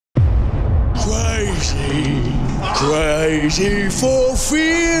crazy for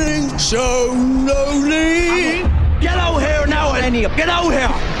feeling so lonely. Get out here now, Lenny. Get out here.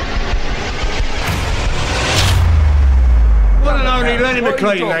 One and only Lenny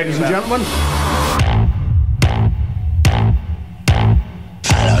McLean, ladies and gentlemen.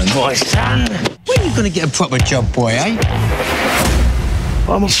 Hello, my son. When are you going to get a proper job, boy, eh?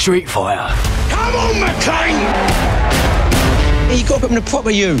 I'm a street fighter. Come on, McLean! Yeah, you got to put him to proper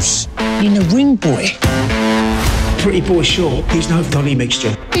use. You're in the ring, boy. Pretty boy short, he's no Donny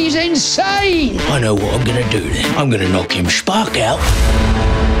mixture. He's insane! I know what I'm going to do then. I'm going to knock him spark out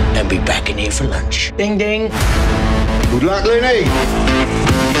and be back in here for lunch. Ding, ding. Good luck, Lenny.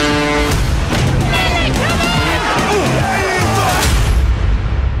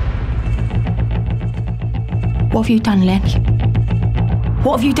 What have you done, Lenny?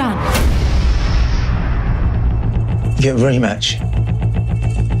 What have you done? Get a rematch.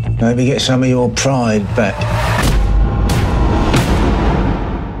 Maybe get some of your pride back.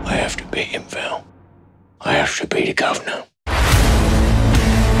 I have to beat him, Val. I have to be the governor.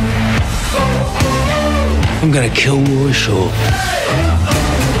 I'm gonna kill Roy Shaw.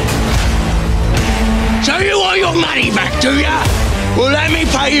 So you want your money back, do ya? Well, let me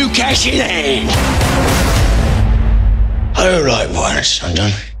pay you cash in hand. I don't like violence,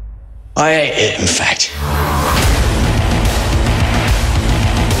 Sundon. I hate it, in fact.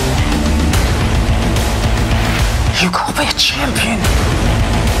 You gotta be a champion.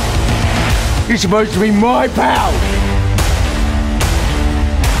 You're supposed to be my pal.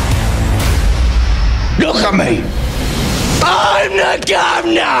 Look at me. I'm the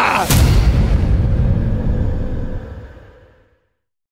governor!